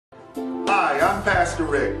Hi, I'm Pastor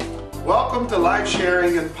Rick. Welcome to Life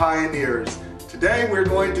Sharing and Pioneers. Today we're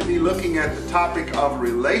going to be looking at the topic of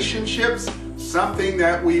relationships, something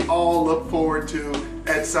that we all look forward to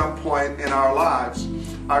at some point in our lives.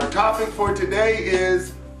 Our topic for today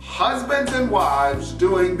is husbands and wives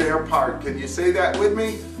doing their part. Can you say that with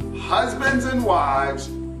me? Husbands and wives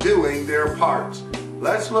doing their parts.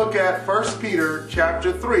 Let's look at 1 Peter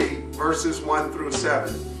chapter 3, verses 1 through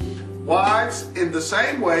 7. Wives, in the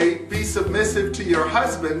same way, be submissive to your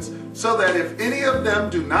husbands, so that if any of them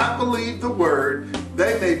do not believe the word,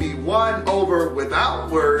 they may be won over without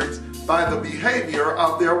words by the behavior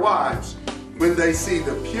of their wives, when they see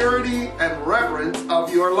the purity and reverence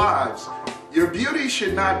of your lives. Your beauty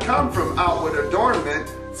should not come from outward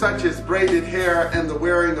adornment, such as braided hair and the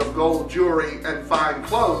wearing of gold jewelry and fine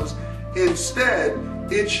clothes. Instead,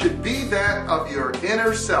 it should be that of your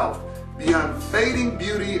inner self, the unfading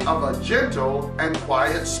beauty of a gentle and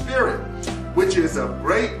quiet spirit, which is of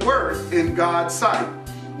great worth in God's sight.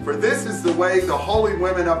 For this is the way the holy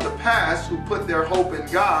women of the past who put their hope in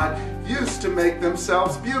God used to make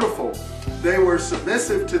themselves beautiful. They were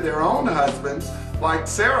submissive to their own husbands, like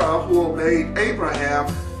Sarah, who obeyed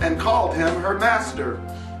Abraham and called him her master.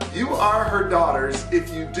 You are her daughters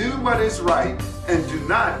if you do what is right and do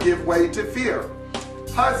not give way to fear.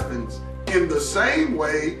 Husbands, in the same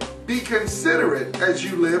way, be considerate as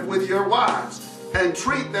you live with your wives, and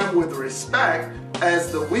treat them with respect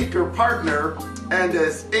as the weaker partner and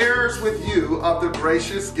as heirs with you of the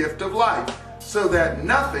gracious gift of life, so that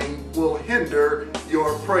nothing will hinder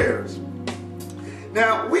your prayers.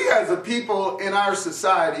 Now, we as a people in our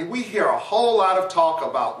society, we hear a whole lot of talk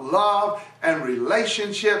about love and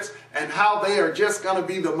relationships and how they are just going to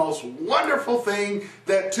be the most wonderful thing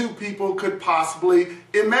that two people could possibly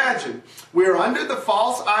imagine. We're under the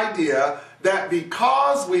false idea that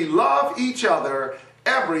because we love each other,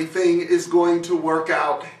 everything is going to work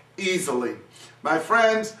out easily. My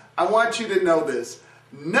friends, I want you to know this.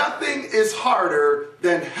 Nothing is harder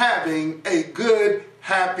than having a good,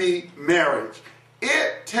 happy marriage.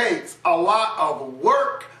 It takes a lot of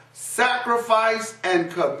work, sacrifice,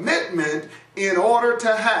 and commitment in order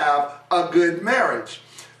to have a good marriage.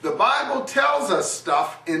 The Bible tells us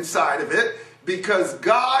stuff inside of it because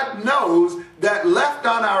God knows that left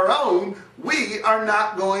on our own, we are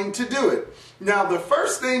not going to do it. Now, the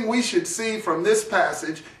first thing we should see from this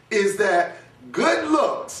passage is that good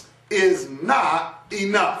looks is not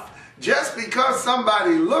enough. Just because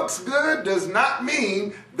somebody looks good does not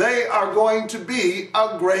mean they are going to be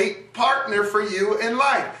a great partner for you in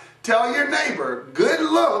life. Tell your neighbor, good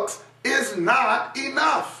looks is not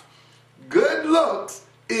enough. Good looks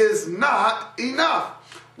is not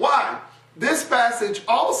enough. Why? This passage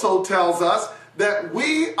also tells us that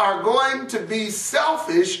we are going to be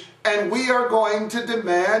selfish and we are going to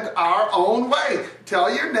demand our own way.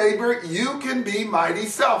 Tell your neighbor, you can be mighty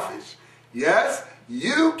selfish. Yes,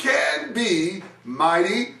 you can be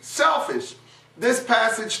mighty selfish. This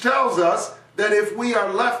passage tells us that if we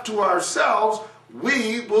are left to ourselves,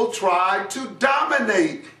 we will try to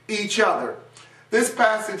dominate each other. This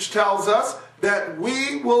passage tells us that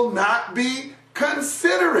we will not be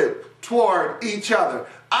considerate toward each other.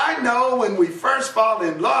 I know when we first fall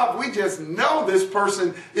in love, we just know this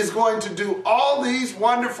person is going to do all these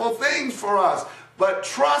wonderful things for us. But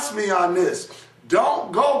trust me on this.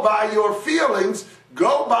 Don't go by your feelings.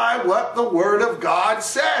 Go by what the Word of God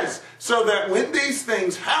says, so that when these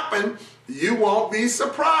things happen, you won't be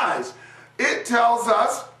surprised. It tells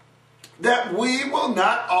us that we will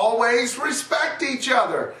not always respect each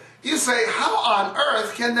other. You say, how on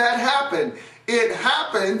earth can that happen? It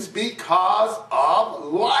happens because of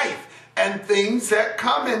life and things that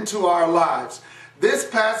come into our lives. This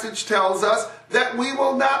passage tells us that we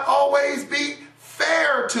will not always be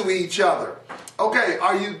fair to each other. Okay,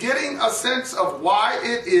 are you getting a sense of why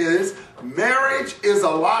it is marriage is a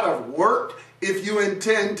lot of work if you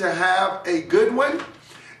intend to have a good one?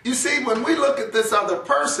 You see, when we look at this other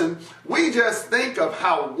person, we just think of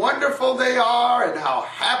how wonderful they are and how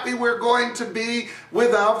happy we're going to be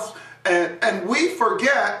with us. And we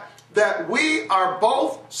forget that we are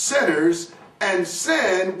both sinners, and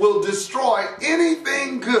sin will destroy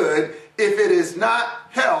anything good if it is not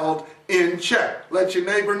held in check. Let your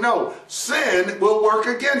neighbor know, sin will work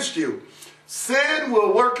against you. Sin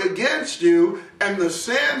will work against you, and the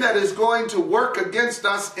sin that is going to work against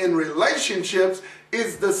us in relationships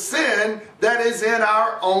is the sin that is in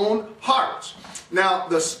our own hearts. Now,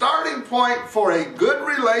 the starting point for a good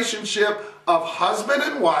relationship of husband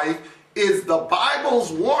and wife is the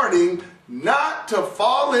Bible's warning not to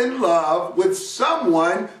fall in love with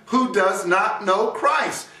someone who does not know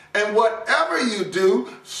Christ. And whatever you do,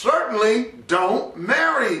 certainly don't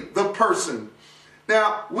marry the person.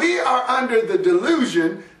 Now, we are under the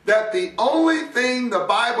delusion that the only thing the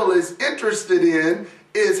Bible is interested in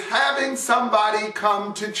is having somebody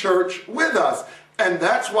come to church with us. And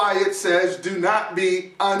that's why it says, do not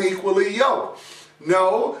be unequally yoked.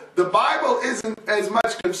 No, the Bible isn't as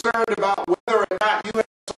much concerned about whether or not you have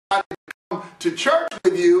somebody come to church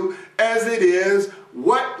with you as it is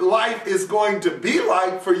what life is going to be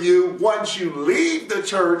like for you once you leave the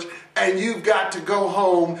church and you've got to go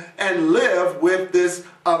home and live with this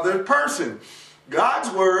other person.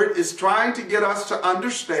 God's word is trying to get us to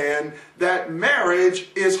understand that marriage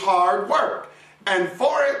is hard work. And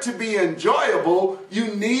for it to be enjoyable,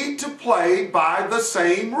 you need to play by the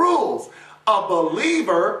same rules. A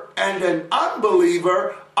believer and an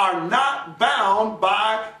unbeliever are not bound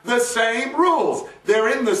by the same rules. They're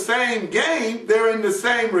in the same game, they're in the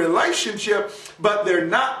same relationship, but they're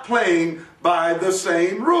not playing by the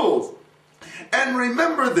same rules. And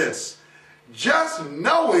remember this, just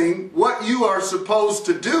knowing what you are supposed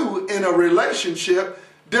to do in a relationship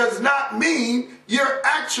does not mean you're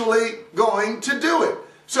actually going to do it.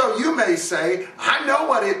 So you may say, I know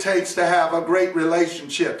what it takes to have a great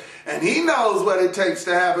relationship. And he knows what it takes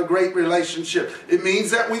to have a great relationship. It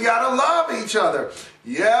means that we got to love each other.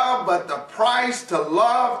 Yeah, but the price to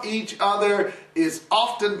love each other is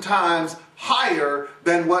oftentimes higher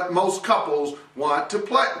than what most couples want to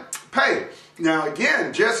pay. Now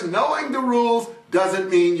again, just knowing the rules doesn't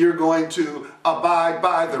mean you're going to abide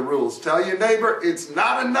by the rules. Tell your neighbor, it's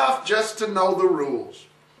not enough just to know the rules.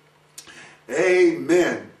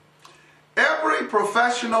 Amen. Every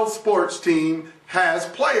professional sports team has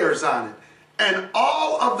players on it. And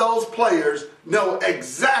all of those players know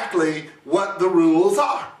exactly what the rules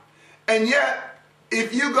are. And yet,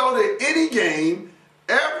 if you go to any game,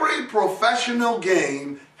 every professional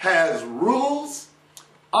game has rules,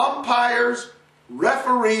 umpires,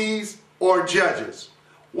 referees, or judges.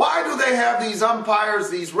 Why do they have these umpires,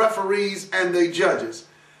 these referees, and the judges?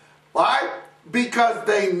 Why? Because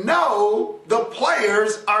they know the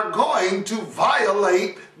players are going to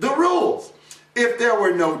violate the rules. If there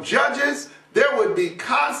were no judges, there would be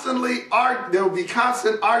constant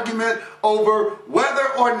argument over whether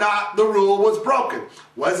or not the rule was broken.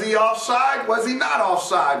 Was he offside? Was he not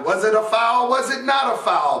offside? Was it a foul? Was it not a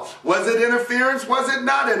foul? Was it interference? Was it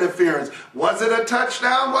not interference? Was it a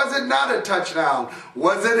touchdown? Was it not a touchdown?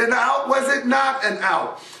 Was it an out? Was it not an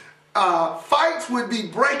out? Fights would be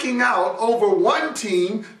breaking out over one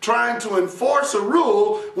team trying to enforce a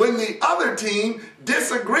rule when the other team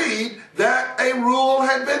disagreed that a rule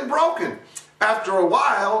had been broken. After a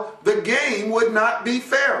while, the game would not be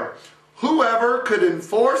fair. Whoever could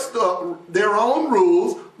enforce their own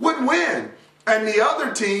rules would win, and the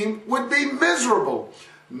other team would be miserable.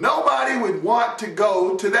 Nobody would want to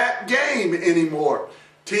go to that game anymore.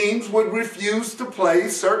 Teams would refuse to play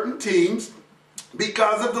certain teams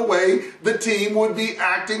because of the way the team would be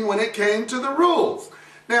acting when it came to the rules.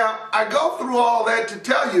 Now, I go through all that to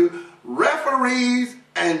tell you, referees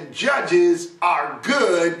and judges are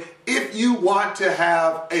good if you want to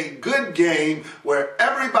have a good game where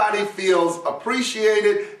everybody feels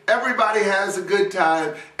appreciated, everybody has a good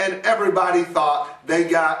time, and everybody thought they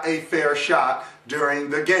got a fair shot during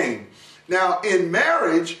the game. Now, in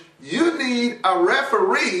marriage, you need a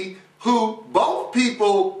referee who both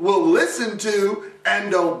people will listen to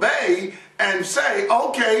and obey and say,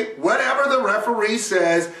 okay, whatever the referee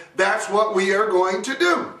says, that's what we are going to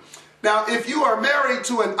do. Now, if you are married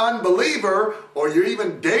to an unbeliever, or you're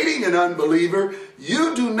even dating an unbeliever,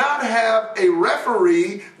 you do not have a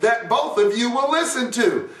referee that both of you will listen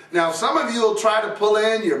to. Now, some of you will try to pull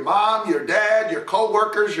in your mom, your dad, your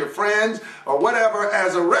co-workers, your friends, or whatever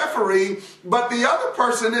as a referee, but the other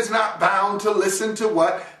person is not bound to listen to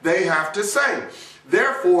what they have to say.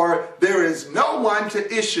 Therefore, there is no one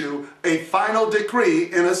to issue a final decree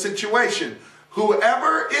in a situation.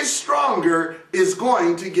 Whoever is stronger is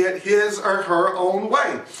going to get his or her own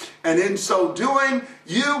way. And in so doing,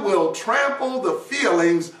 you will trample the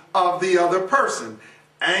feelings of the other person.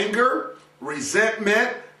 Anger,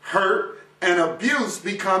 resentment, hurt, and abuse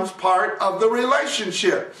becomes part of the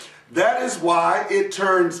relationship. That is why it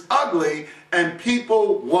turns ugly and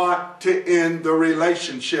people want to end the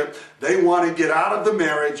relationship. They want to get out of the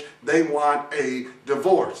marriage. They want a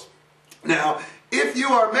divorce. Now, if you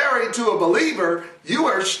are married to a believer, you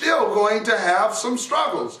are still going to have some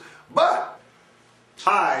struggles. But,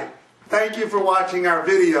 hi, thank you for watching our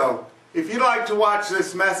video. If you'd like to watch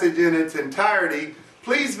this message in its entirety,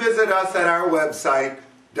 please visit us at our website,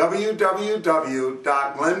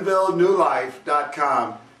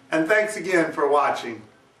 www.glenvillenewlife.com. And thanks again for watching.